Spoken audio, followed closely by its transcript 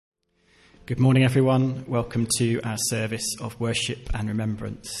Good morning, everyone. Welcome to our service of worship and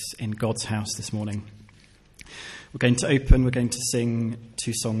remembrance in God's house this morning. We're going to sing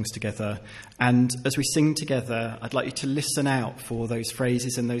two songs together. And as we sing together, I'd like you to listen out for those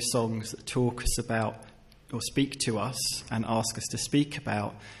phrases in those songs that talk us about or speak to us and ask us to speak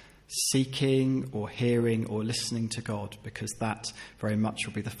about seeking or hearing or listening to God, because that very much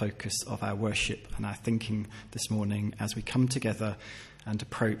will be the focus of our worship and our thinking this morning as we come together and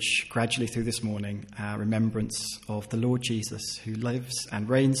approach gradually through this morning our remembrance of the Lord Jesus, who lives and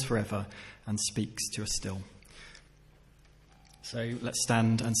reigns forever and speaks to us still. So let's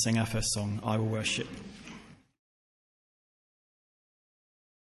stand and sing our first song, I Will Worship.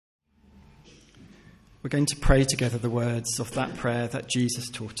 We're going to pray together the words of that prayer that Jesus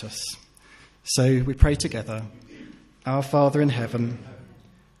taught us. So we pray together. Our Father in heaven,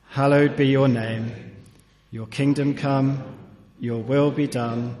 hallowed be your name. Your kingdom come, your will be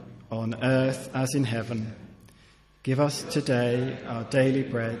done on earth as in heaven. Give us today our daily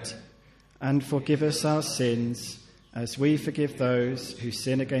bread, and forgive us our sins as we forgive those who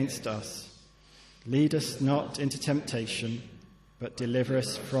sin against us. Lead us not into temptation, but deliver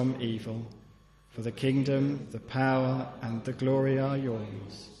us from evil. For the kingdom, the power, and the glory are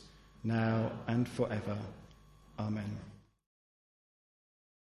yours, now and forever. Amen.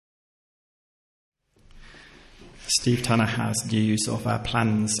 Steve Tanner has news of our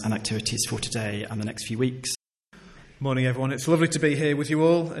plans and activities for today and the next few weeks. Morning, everyone. It's lovely to be here with you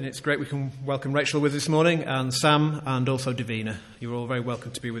all, and it's great we can welcome Rachel with us this morning, and Sam, and also Davina. You're all very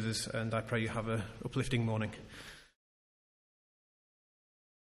welcome to be with us, and I pray you have an uplifting morning.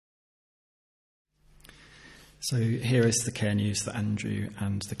 So here is the care news that Andrew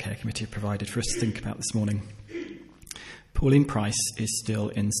and the care committee have provided for us to think about this morning. Pauline Price is still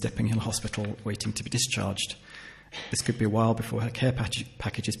in Stepping Hill Hospital waiting to be discharged. This could be a while before her care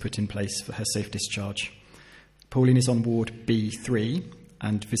package is put in place for her safe discharge. Pauline is on ward B3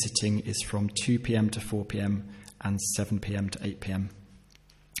 and visiting is from 2 p.m. to 4 p.m. and 7 p.m. to 8 p.m.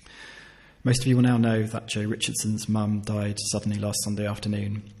 Most of you will now know that Jo Richardson's mum died suddenly last Sunday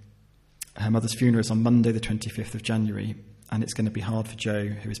afternoon. Her mother's funeral is on Monday the 25th of January, and it's going to be hard for Jo,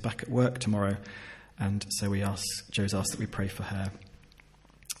 who is back at work tomorrow, and so Jo's asked that we pray for her.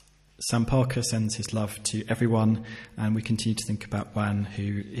 Sam Parker sends his love to everyone, and we continue to think about Juan,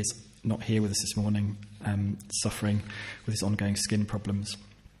 who is not here with us this morning, suffering with his ongoing skin problems.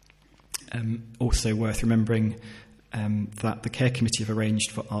 Also worth remembering that the care committee have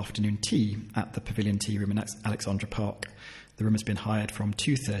arranged for afternoon tea at the Pavilion Tea Room in Alexandra Park. The room has been hired from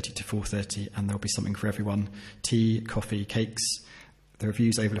 2:30 to 4:30, and there'll be something for everyone: tea, coffee, cakes. There are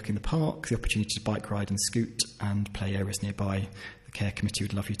views overlooking the park, the opportunity to bike ride and scoot, and play areas nearby. The care committee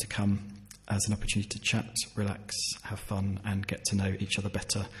would love you to come as an opportunity to chat, relax, have fun, and get to know each other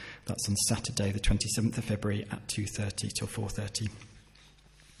better. That's on Saturday, the 27th of February at 2:30 till 4:30.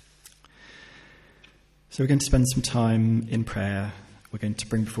 So we're going to spend some time in prayer. We're going to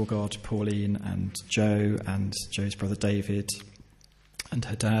bring before God Pauline and Jo and Jo's brother David and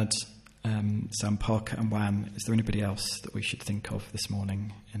her dad, Sam Parker and Juan. Is there anybody else that we should think of this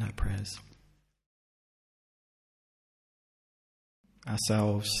morning in our prayers?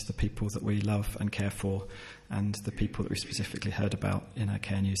 Ourselves, the people that we love and care for, and the people that we specifically heard about in our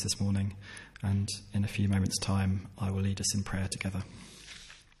care news this morning. And in a few moments' time, I will lead us in prayer together.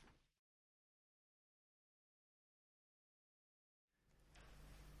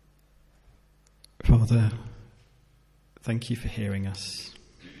 Father, thank you for hearing us,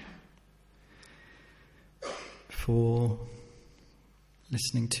 for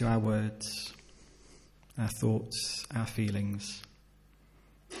listening to our words, our thoughts, our feelings,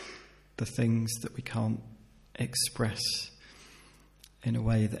 the things that we can't express in a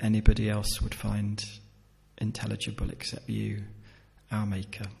way that anybody else would find intelligible except you, our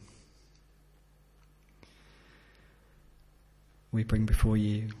Maker. We bring before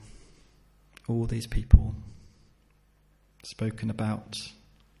you all these people, spoken about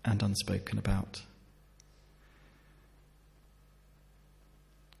and unspoken about.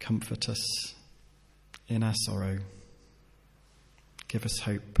 Comfort us in our sorrow. Give us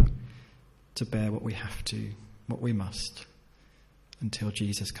hope to bear what we have to, what we must, until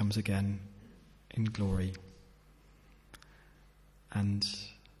Jesus comes again in glory. And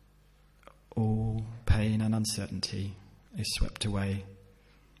all pain and uncertainty is swept away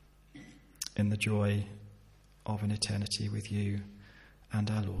in the joy of an eternity with you and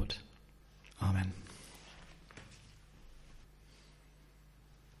our Lord. Amen.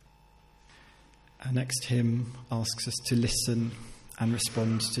 Our next hymn asks us to listen and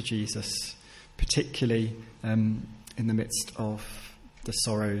respond to Jesus, particularly in the midst of the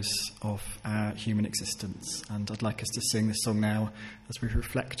sorrows of our human existence. And I'd like us to sing this song now as we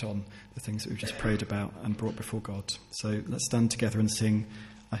reflect on the things that we've just prayed about and brought before God. So let's stand together and sing,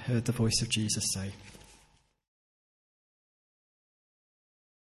 "I Heard the Voice of Jesus Say."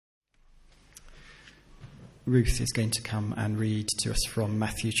 Ruth is going to come and read to us from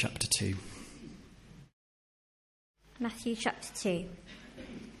Matthew chapter 2. Matthew chapter 2.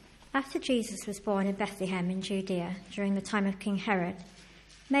 After Jesus was born in Bethlehem in Judea during the time of King Herod,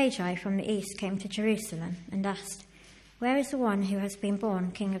 Magi from the east came to Jerusalem and asked, "Where is the one who has been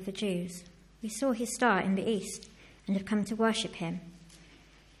born King of the Jews? We saw his star in the east and have come to worship him."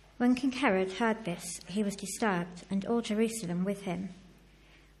 When King Herod heard this, he was disturbed, and all Jerusalem with him.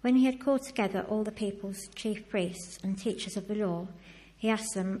 When he had called together all the people's chief priests and teachers of the law, he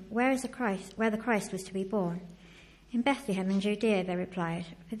asked them where the Christ was to be born. "In Bethlehem in Judea," they replied,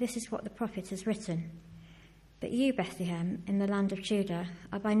 "for this is what the prophet has written. But you, Bethlehem, in the land of Judah,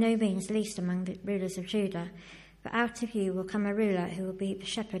 are by no means least among the rulers of Judah, for out of you will come a ruler who will be the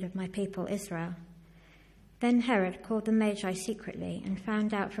shepherd of my people Israel." Then Herod called the Magi secretly and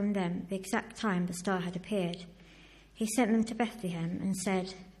found out from them the exact time the star had appeared. He sent them to Bethlehem and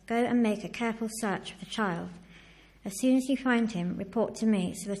said, "Go and make a careful search for the child. As soon as you find him, report to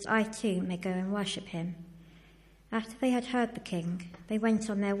me so that I too may go and worship him." After they had heard the king, they went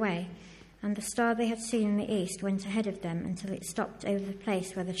on their way, and the star they had seen in the east went ahead of them until it stopped over the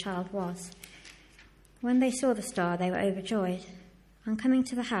place where the child was. When they saw the star, they were overjoyed. On coming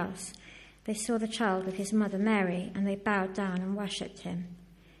to the house, they saw the child with his mother Mary, and they bowed down and worshipped him.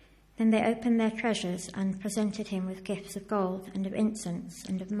 Then they opened their treasures and presented him with gifts of gold and of incense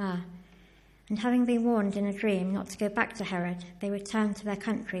and of myrrh. And having been warned in a dream not to go back to Herod, they returned to their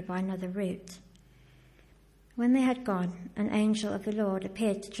country by another route. When they had gone, an angel of the Lord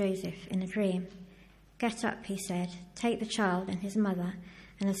appeared to Joseph in a dream. "Get up," he said, "take the child and his mother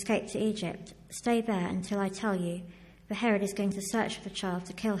and escape to Egypt. Stay there until I tell you, for Herod is going to search for the child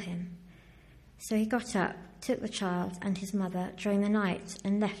to kill him." So he got up, took the child and his mother during the night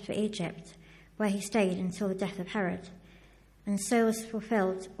and left for Egypt, where he stayed until the death of Herod. And so was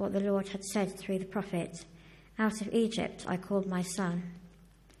fulfilled what the Lord had said through the prophet, "Out of Egypt I called my son."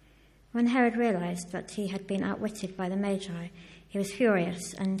 When Herod realized that he had been outwitted by the Magi, he was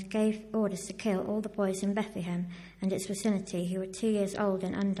furious and gave orders to kill all the boys in Bethlehem and its vicinity who were 2 years old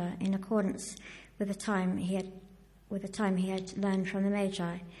and under, in accordance with the time he had learned from the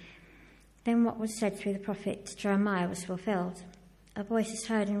Magi. Then what was said through the prophet Jeremiah was fulfilled. "A voice is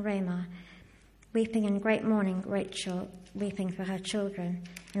heard in Ramah, weeping in great mourning, Rachel weeping for her children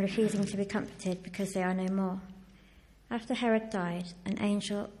and refusing to be comforted because they are no more." After Herod died, an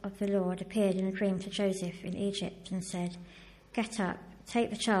angel of the Lord appeared in a dream to Joseph in Egypt and said, "Get up, take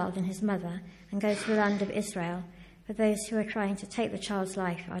the child and his mother and go to the land of Israel, for those who are trying to take the child's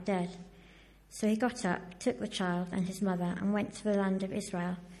life are dead." So he got up, took the child and his mother and went to the land of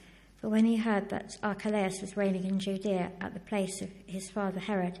Israel. But when he heard that Archelaus was reigning in Judea at the place of his father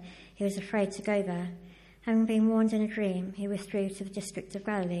Herod, he was afraid to go there. Having been warned in a dream, he withdrew to the district of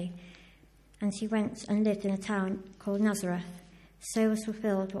Galilee, and he went and lived in a town called Nazareth. So was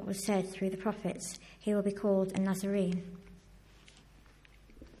fulfilled what was said through the prophets, "He will be called a Nazarene."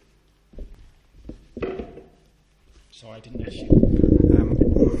 Sorry, I didn't know you.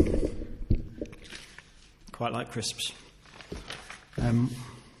 Quite like crisps.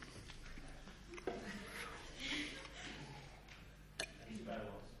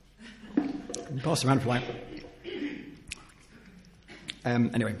 Pass around for light.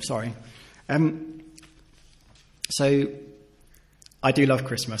 Anyway, sorry. So I do love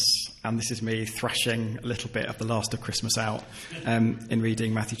Christmas, and this is me thrashing a little bit of the last of Christmas out in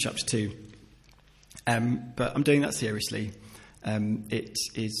reading Matthew chapter 2. But I'm doing that seriously. It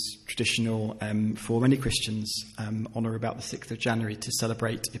is traditional for many Christians on or about the 6th of January to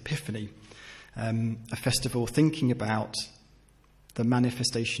celebrate Epiphany, a festival thinking about the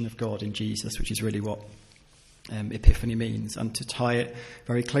manifestation of God in Jesus, which is really what Epiphany means, and to tie it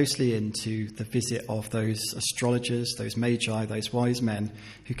very closely into the visit of those astrologers, those magi, those wise men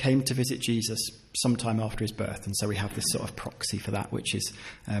who came to visit Jesus sometime after his birth. And so we have this sort of proxy for that, which is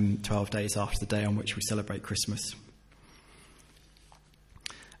 12 days after the day on which we celebrate Christmas.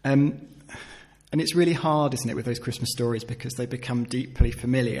 And it's really hard, isn't it, with those Christmas stories, because they become deeply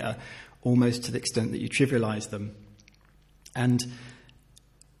familiar, almost to the extent that you trivialise them. And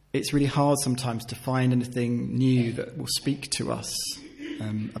it's really hard sometimes to find anything new that will speak to us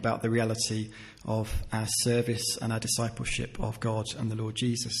about the reality of our service and our discipleship of God and the Lord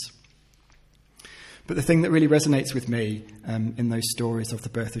Jesus. But the thing that really resonates with me in those stories of the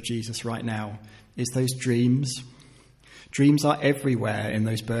birth of Jesus right now is those dreams. Dreams are everywhere in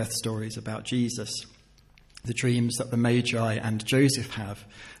those birth stories about Jesus. The dreams that the Magi and Joseph have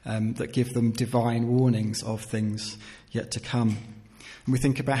that give them divine warnings of things yet to come. And we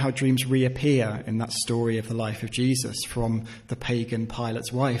think about how dreams reappear in that story of the life of Jesus, from the pagan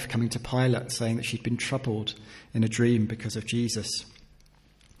Pilate's wife coming to Pilate saying that she'd been troubled in a dream because of Jesus.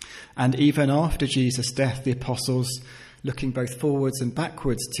 And even after Jesus' death, the apostles, looking both forwards and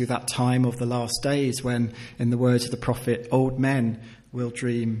backwards to that time of the last days when, in the words of the prophet, old men will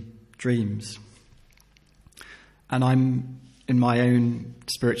dream dreams. And I'm, in my own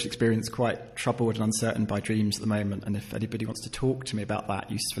spiritual experience, quite troubled and uncertain by dreams at the moment. And if anybody wants to talk to me about that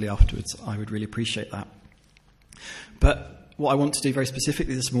usefully afterwards, I would really appreciate that. But what I want to do very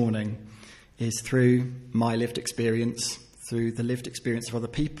specifically this morning is, through my lived experience, through the lived experience of other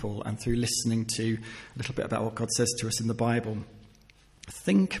people, and through listening to a little bit about what God says to us in the Bible,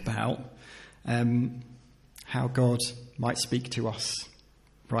 think about how God might speak to us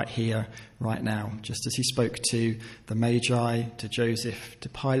right here, right now, just as he spoke to the Magi, to Joseph, to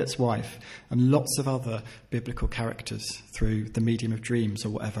Pilate's wife, and lots of other biblical characters through the medium of dreams or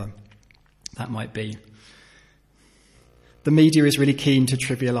whatever that might be. The media is really keen to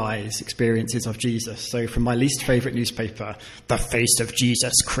trivialise experiences of Jesus. So from my least favourite newspaper, The Face of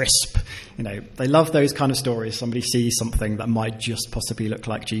Jesus Crisp, they love those kind of stories. Somebody sees something that might just possibly look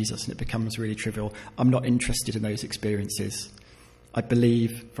like Jesus and it becomes really trivial. I'm not interested in those experiences. I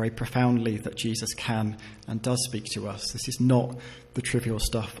believe very profoundly that Jesus can and does speak to us. This is not the trivial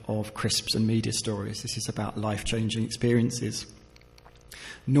stuff of crisps and media stories. This is about life-changing experiences.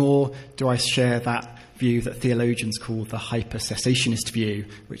 Nor do I share that view that theologians call the hyper-cessationist view,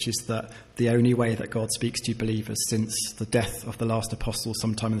 which is that the only way that God speaks to believers since the death of the last apostle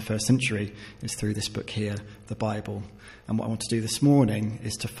sometime in the first century is through this book here, the Bible. And what I want to do this morning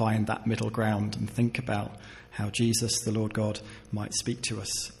is to find that middle ground and think about how Jesus, the Lord God, might speak to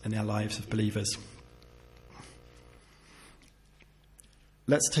us in our lives of believers.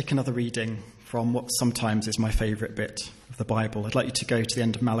 Let's take another reading from what sometimes is my favourite bit of the Bible. I'd like you to go to the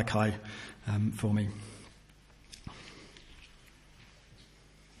end of Malachi for me.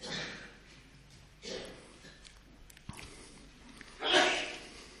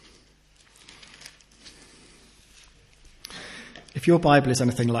 If your Bible is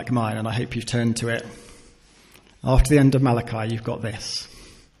anything like mine, and I hope you've turned to it, after the end of Malachi, you've got this.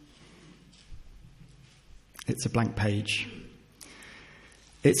 It's a blank page.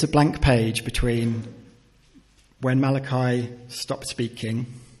 It's a blank page between when Malachi stopped speaking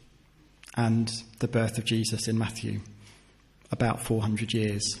and the birth of Jesus in Matthew, about 400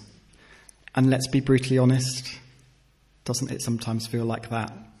 years. And let's be brutally honest, doesn't it sometimes feel like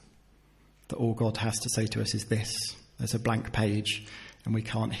that all God has to say to us is this? There's a blank page, and we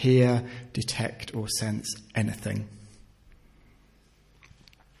can't hear, detect, or sense anything.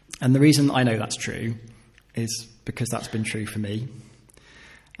 And the reason I know that's true is because that's been true for me,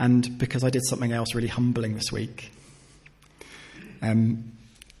 and because I did something else really humbling this week.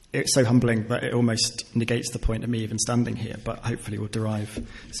 It's so humbling that it almost negates the point of me even standing here, but hopefully will derive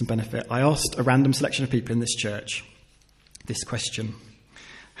some benefit. I asked a random selection of people in this church this question: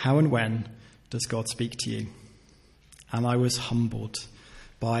 how and when does God speak to you? And I was humbled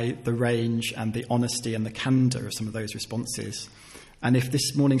by the range and the honesty and the candour of some of those responses. And if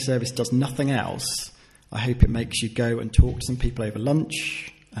this morning service does nothing else, I hope it makes you go and talk to some people over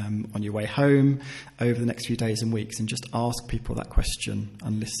lunch, on your way home, over the next few days and weeks, and just ask people that question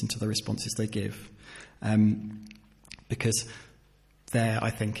and listen to the responses they give. Because there, I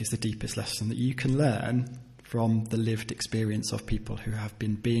think, is the deepest lesson that you can learn from the lived experience of people who have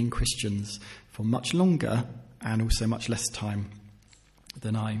been being Christians for much longer and also much less time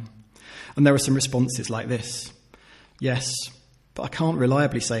than I. And there are some responses like this: yes, but I can't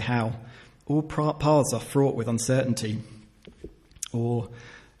reliably say how. All paths are fraught with uncertainty. Or,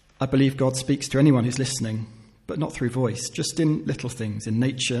 I believe God speaks to anyone who's listening, but not through voice, just in little things, in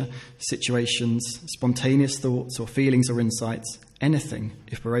nature, situations, spontaneous thoughts or feelings or insights, anything,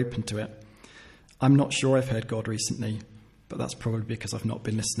 if we're open to it. I'm not sure I've heard God recently, but that's probably because I've not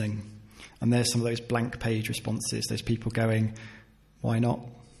been listening. And there's some of those blank page responses, those people going, why not?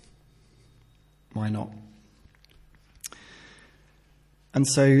 Why not? And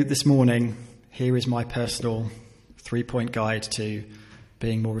so this morning, here is my personal 3-point guide to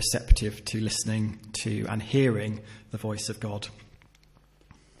being more receptive to listening to and hearing the voice of God.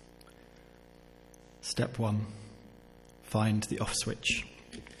 Step 1, find the off switch.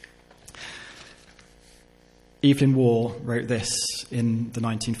 Evelyn Waugh wrote this in the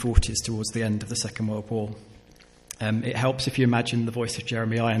 1940s towards the end of the Second World War. It helps if you imagine the voice of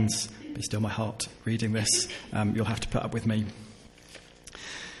Jeremy Irons Be still my heart reading this. You'll have to put up with me.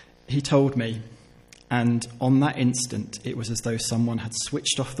 He told me, and on that instant it was as though someone had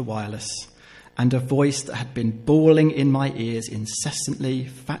switched off the wireless, and a voice that had been bawling in my ears incessantly,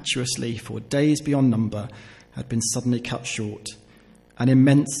 fatuously, for days beyond number, had been suddenly cut short. An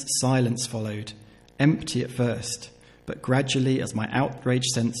immense silence followed, empty at first, but gradually, as my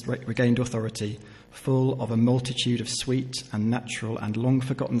outraged sense regained authority, full of a multitude of sweet and natural and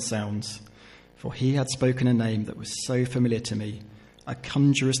long-forgotten sounds. For he had spoken a name that was so familiar to me, a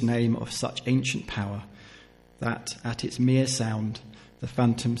conjurer's name of such ancient power, that at its mere sound, the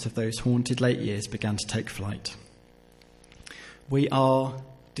phantoms of those haunted late years began to take flight. We are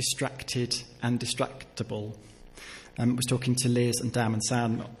distracted and distractible. I was talking to Liz and Dan and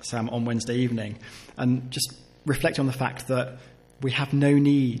Sam on Wednesday evening, and just reflect on the fact that we have no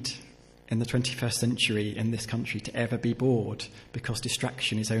need in the 21st century in this country to ever be bored, because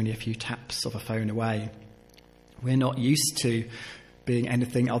distraction is only a few taps of a phone away. We're not used to being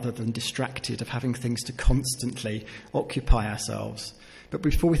anything other than distracted, of having things to constantly occupy ourselves. But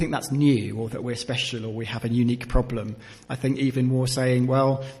before we think that's new, or that we're special, or we have a unique problem, I think even more saying,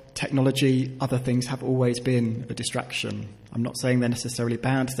 well, technology, other things have always been a distraction. I'm not saying they're necessarily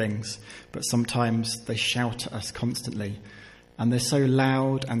bad things, but sometimes they shout at us constantly. And they're so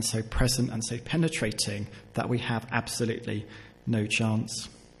loud and so present and so penetrating that we have absolutely no chance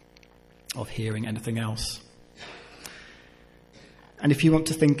of hearing anything else. And if you want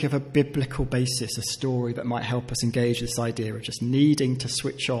to think of a biblical basis, a story that might help us engage this idea of just needing to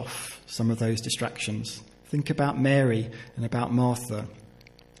switch off some of those distractions, think about Mary and about Martha,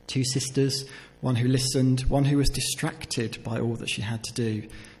 two sisters, one who listened, one who was distracted by all that she had to do,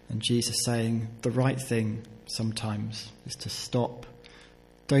 and Jesus saying the right thing sometimes is to stop,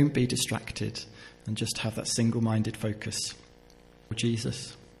 don't be distracted, and just have that single-minded focus for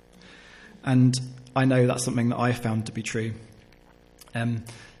Jesus. And I know that's something that I found to be true.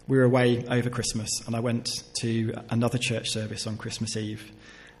 We were away over Christmas, and I went to another church service on Christmas Eve,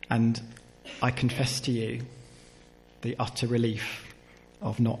 and I confess to you the utter relief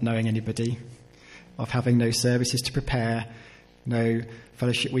of not knowing anybody, of having no services to prepare, no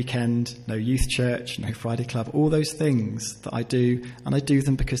fellowship weekend, no youth church, no Friday club, all those things that I do, and I do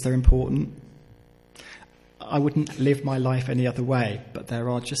them because they're important. I wouldn't live my life any other way, but there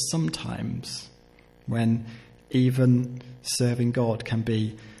are just some times when even serving God can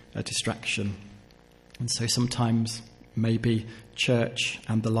be a distraction. And so sometimes maybe church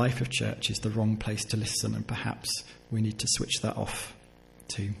and the life of church is the wrong place to listen, and perhaps we need to switch that off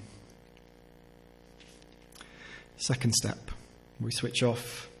too. Second step, we switch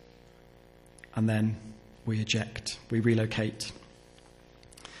off and then we eject, we relocate.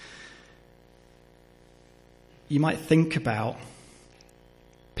 You might think about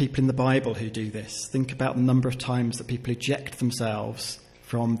people in the Bible who do this. Think about the number of times that people eject themselves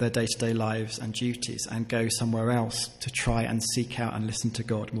from their day-to-day lives and duties and go somewhere else to try and seek out and listen to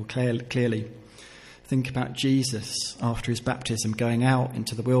God more clearly. Think about Jesus after his baptism going out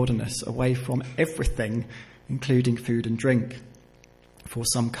into the wilderness, away from everything, including food and drink, for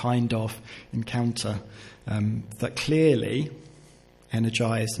some kind of encounter that clearly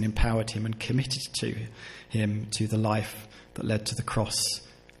energized and empowered him and committed to him to the life that led to the cross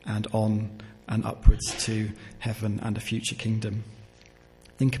and on and upwards to heaven and a future kingdom.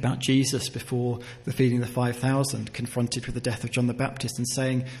 Think about Jesus before the feeding of the 5,000, confronted with the death of John the Baptist and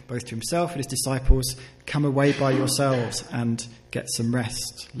saying both to himself and his disciples, come away by yourselves and get some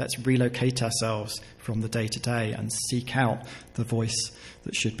rest. Let's relocate ourselves from the day-to-day and seek out the voice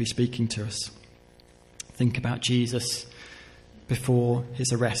that should be speaking to us. Think about Jesus before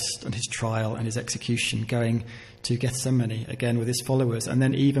his arrest and his trial and his execution, going to Gethsemane again with his followers, and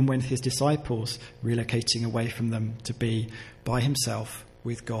then even with his disciples, relocating away from them to be by himself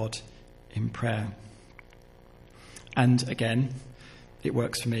with God in prayer. And again, it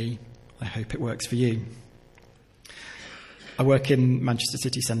works for me. I hope it works for you. I work in Manchester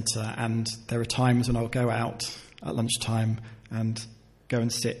city centre, and there are times when I'll go out at lunchtime and go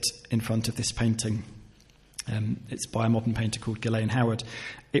and sit in front of this painting. It's by a modern painter called Gillane Howard.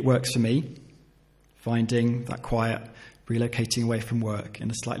 It works for me, finding that quiet, relocating away from work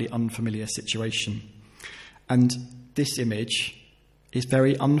in a slightly unfamiliar situation. And this image is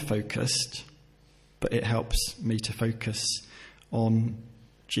very unfocused, but it helps me to focus on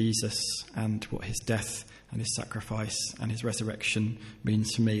Jesus and what his death and his sacrifice and his resurrection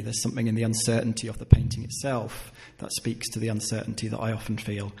means for me. There's something in the uncertainty of the painting itself that speaks to the uncertainty that I often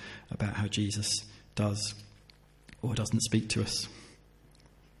feel about how Jesus does or doesn't speak to us.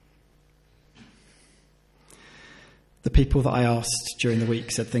 The people that I asked during the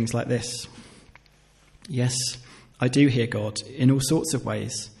week said things like this: yes, I do hear God in all sorts of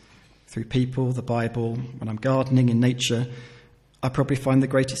ways, through people, the Bible, when I'm gardening, in nature. I probably find the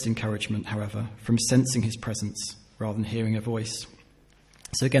greatest encouragement, however, from sensing his presence rather than hearing a voice.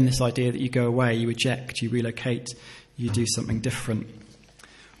 So again, this idea that you go away, you eject, you relocate, you do something different.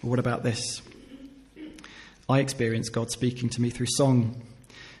 Or what about this? I experience God speaking to me through song.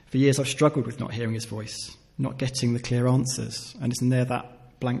 For years I've struggled with not hearing his voice, not getting the clear answers. And isn't there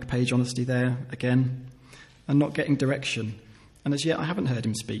that blank page honesty there again? And not getting direction. And as yet I haven't heard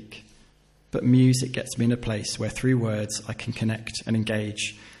him speak. But music gets me in a place where through words I can connect and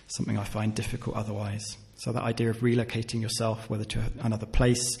engage, something I find difficult otherwise. So that idea of relocating yourself, whether to another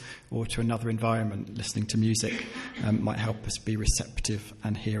place or to another environment, listening to music, might help us be receptive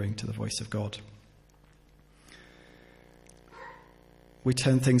and hearing to the voice of God. We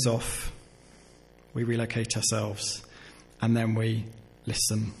turn things off, we relocate ourselves, and then we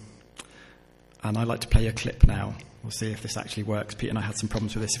listen. And I'd like to play a clip now. We'll see if this actually works. Pete and I had some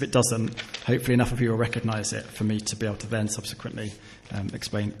problems with this. If it doesn't, hopefully enough of you will recognise it for me to be able to then subsequently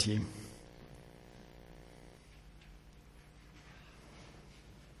explain it to you.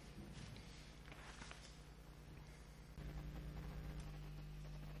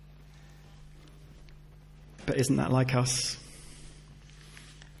 But isn't that like us?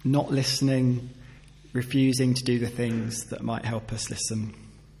 Not listening, refusing to do the things that might help us listen.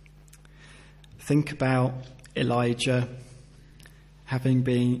 Think about Elijah having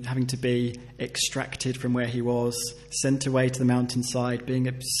to be extracted from where he was, sent away to the mountainside, being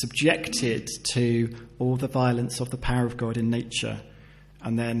subjected to all the violence of the power of God in nature,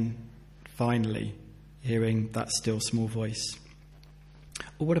 and then finally hearing that still small voice.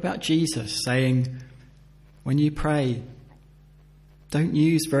 Or what about Jesus saying, when you pray, don't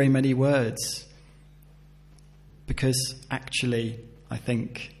use very many words, because actually, I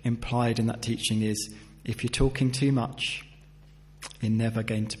think, implied in that teaching is, if you're talking too much, you're never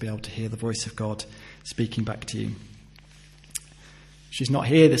going to be able to hear the voice of God speaking back to you. She's not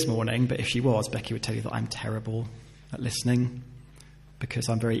here this morning, but if she was, Becky would tell you that I'm terrible at listening because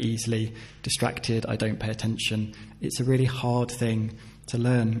I'm very easily distracted. I don't pay attention. It's a really hard thing to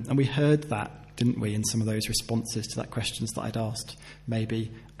learn. And we heard that, didn't we, in some of those responses to that questions that I'd asked.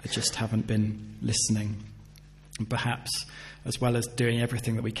 Maybe I just haven't been listening. And perhaps, as well as doing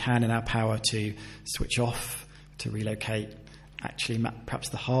everything that we can in our power to switch off, to relocate, actually perhaps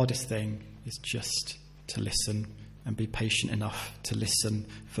the hardest thing is just to listen and be patient enough to listen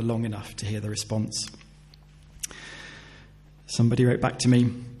for long enough to hear the response. Somebody wrote back to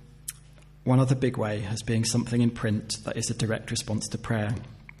me, one other big way has being something in print that is a direct response to prayer.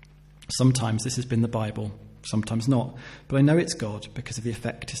 Sometimes this has been the Bible, sometimes not, but I know it's God because of the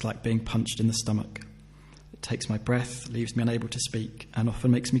effect it's like being punched in the stomach. It takes my breath, leaves me unable to speak, and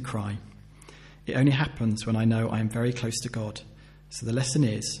often makes me cry. It only happens when I know I am very close to God. So the lesson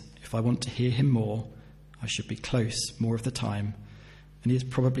is, if I want to hear him more, I should be close more of the time, and he is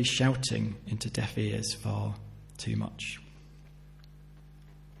probably shouting into deaf ears far too much.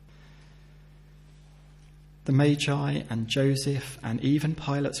 The Magi and Joseph and even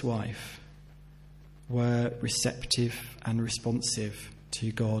Pilate's wife were receptive and responsive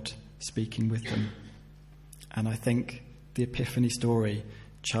to God speaking with them. And I think the Epiphany story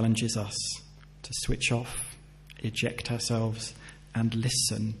challenges us to switch off, eject ourselves, and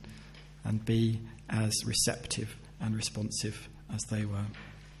listen and be as receptive and responsive as they were.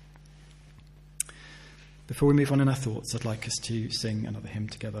 Before we move on in our thoughts, I'd like us to sing another hymn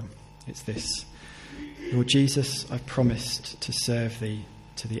together. It's this: Lord Jesus, I've promised to serve thee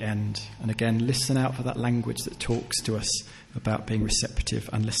to the end. And again, listen out for that language that talks to us about being receptive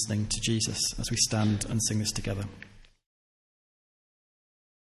and listening to Jesus as we stand and sing this together.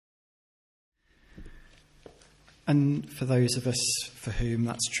 And for those of us for whom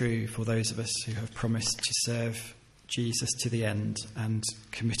that's true, for those of us who have promised to serve Jesus to the end and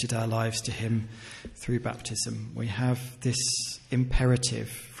committed our lives to him through baptism, we have this imperative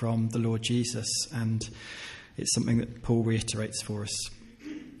from the Lord Jesus, and it's something that Paul reiterates for us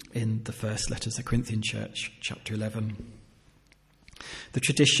in the first letter to the Corinthian church, chapter 11. The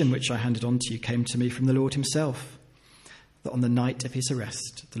tradition which I handed on to you came to me from the Lord himself, that on the night of his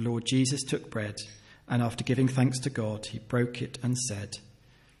arrest, the Lord Jesus took bread, and after giving thanks to God, he broke it and said,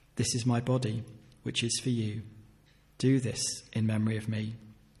 "This is my body, which is for you. Do this in memory of me."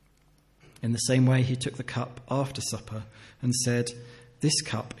 In the same way, he took the cup after supper and said, "This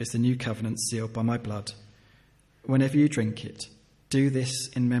cup is the new covenant sealed by my blood. Whenever you drink it, do this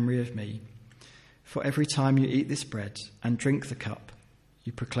in memory of me. For every time you eat this bread and drink the cup,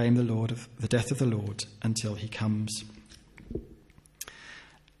 You proclaim the death of the Lord until he comes.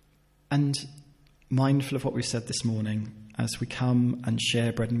 And mindful of what we've said this morning, as we come and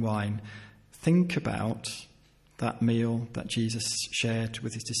share bread and wine, think about that meal that Jesus shared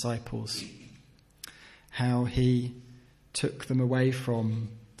with his disciples. How he took them away from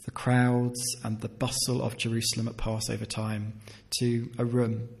the crowds and the bustle of Jerusalem at Passover time to a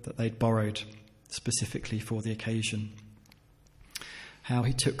room that they'd borrowed specifically for the occasion. How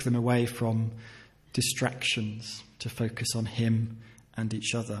he took them away from distractions to focus on him and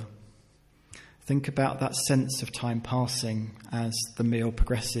each other. Think about that sense of time passing as the meal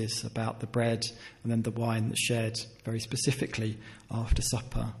progresses, about the bread and then the wine that's shared very specifically after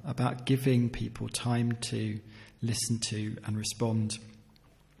supper, about giving people time to listen to and respond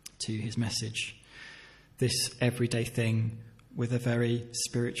to his message. This everyday thing with a very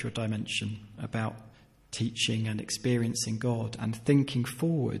spiritual dimension about teaching and experiencing God and thinking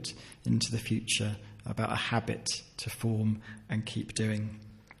forward into the future about a habit to form and keep doing.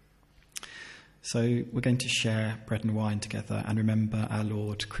 So we're going to share bread and wine together and remember our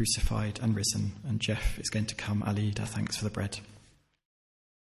Lord crucified and risen. And Jeff is going to come and lead our thanks for the bread.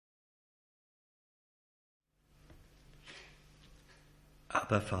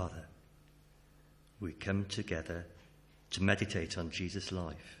 Abba, Father, we come together to meditate on Jesus'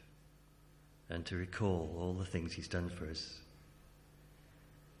 life and to recall all the things he's done for us.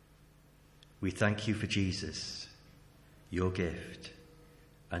 We thank you for Jesus, your gift,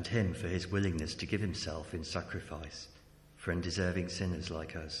 and him for his willingness to give himself in sacrifice for undeserving sinners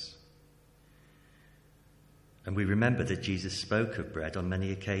like us. And we remember that Jesus spoke of bread on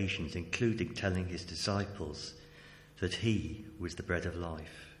many occasions, including telling his disciples that he was the bread of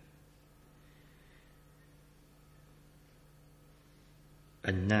life.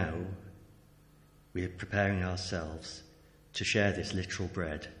 And now we are preparing ourselves to share this literal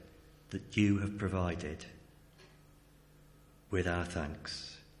bread that you have provided with our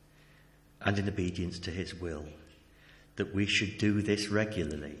thanks and in obedience to his will, that we should do this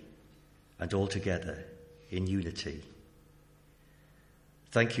regularly and all together in unity.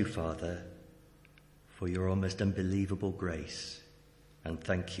 Thank you, Father, for your almost unbelievable grace, and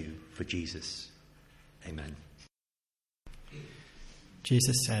thank you for Jesus. Amen.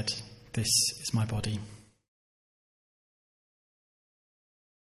 Jesus said, "This is my body."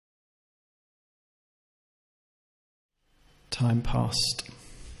 Time passed.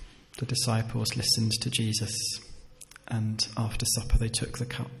 The disciples listened to Jesus, and after supper they took the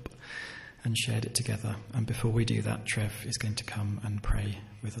cup and shared it together. And before we do that, Trev is going to come and pray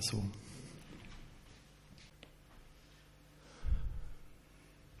with us all.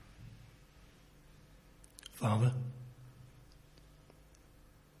 Father,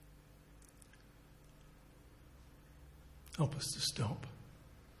 help us to stop.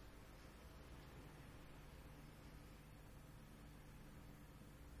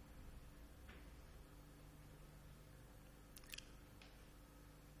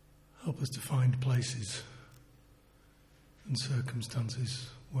 Help us to find places and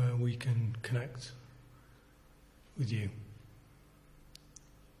circumstances where we can connect with you.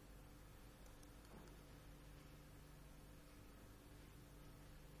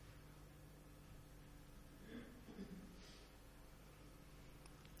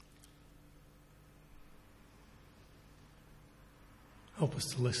 Help us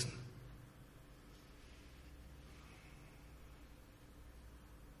to listen.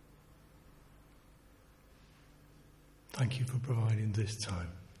 Thank you for providing this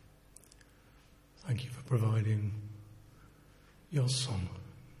time. Thank you for providing your Son.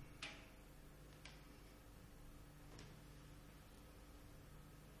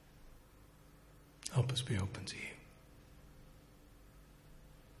 Help us be open to you.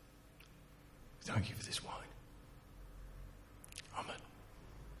 Thank you for this wine. Amen.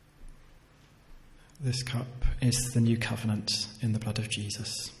 This cup is the new covenant in the blood of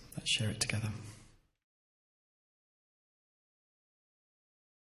Jesus. Let's share it together.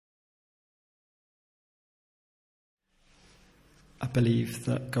 I believe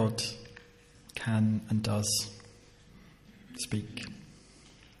that God can and does speak.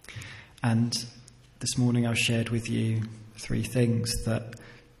 And this morning I've shared with you 3 things that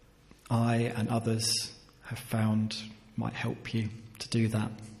I and others have found might help you to do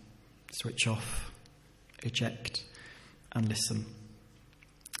that. Switch off, eject, and listen.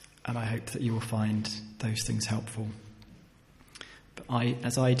 And I hope that you will find those things helpful. But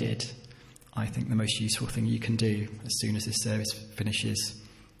as I did, I think the most useful thing you can do as soon as this service finishes is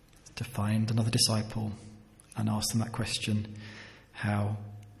to find another disciple and ask them that question: how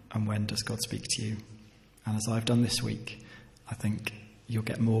and when does God speak to you? And as I've done this week, I think you'll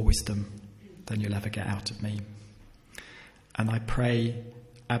get more wisdom than you'll ever get out of me. And I pray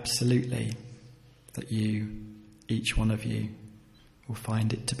absolutely that you, each one of you, will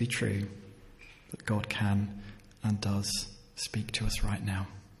find it to be true that God can and does speak to us right now.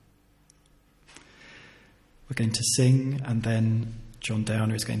 We're going to sing, and then John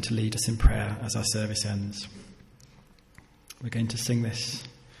Downer is going to lead us in prayer as our service ends. We're going to sing this.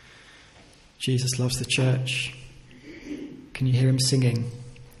 Jesus loves the church. Can you hear him singing?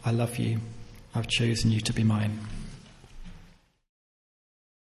 I love you. I've chosen you to be mine.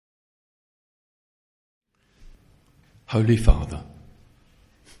 Holy Father,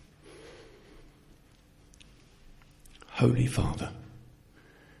 Holy Father,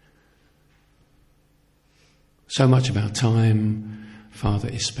 so much of our time, Father,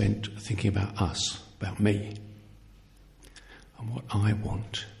 is spent thinking about us, about me, and what I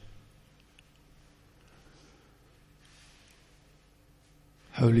want.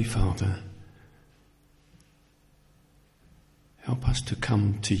 Holy Father, help us to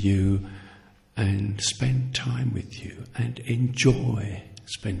come to you and spend time with you and enjoy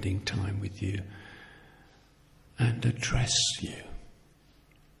spending time with you and address you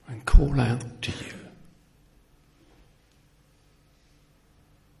and call out to you.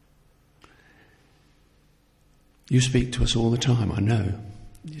 You speak to us all the time, I know.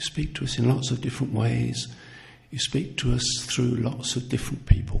 You speak to us in lots of different ways. You speak to us through lots of different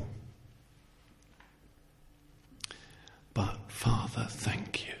people. But Father,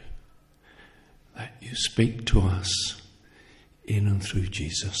 thank you that you speak to us in and through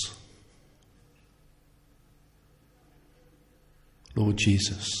Jesus. Lord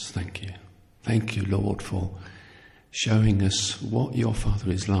Jesus, thank you. Thank you, Lord, for showing us what your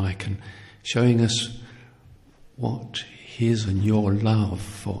Father is like and showing us what his and your love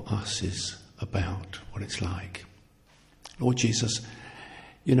for us is about, what it's like. Lord Jesus,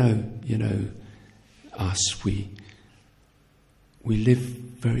 you know us, we live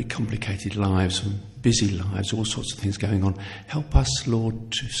very complicated lives and busy lives, all sorts of things going on. Help us,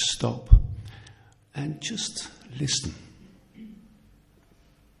 Lord, to stop and just listen.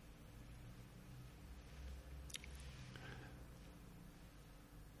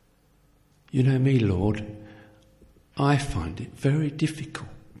 You know me, Lord, I find it very difficult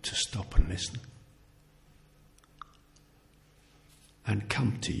to stop and listen and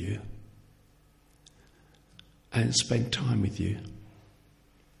come to you and spend time with you.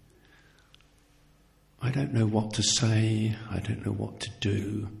 I don't know what to say, I don't know what to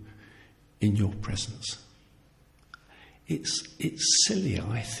do in your presence. It's silly,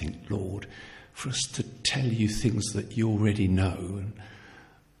 I think, Lord, for us to tell you things that you already know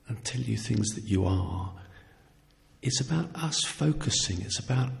and tell you things that you are. It's about us focusing, it's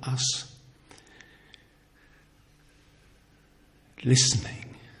about us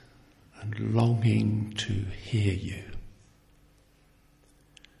listening and longing to hear you.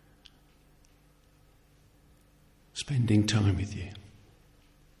 Spending time with you.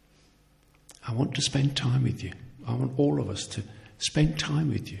 I want to spend time with you. I want all of us to spend time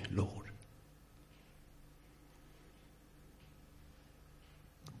with you, Lord.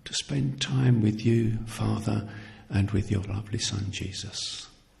 To spend time with you, Father, and with your lovely Son, Jesus.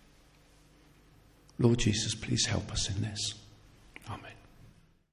 Lord Jesus, please help us in this. Amen.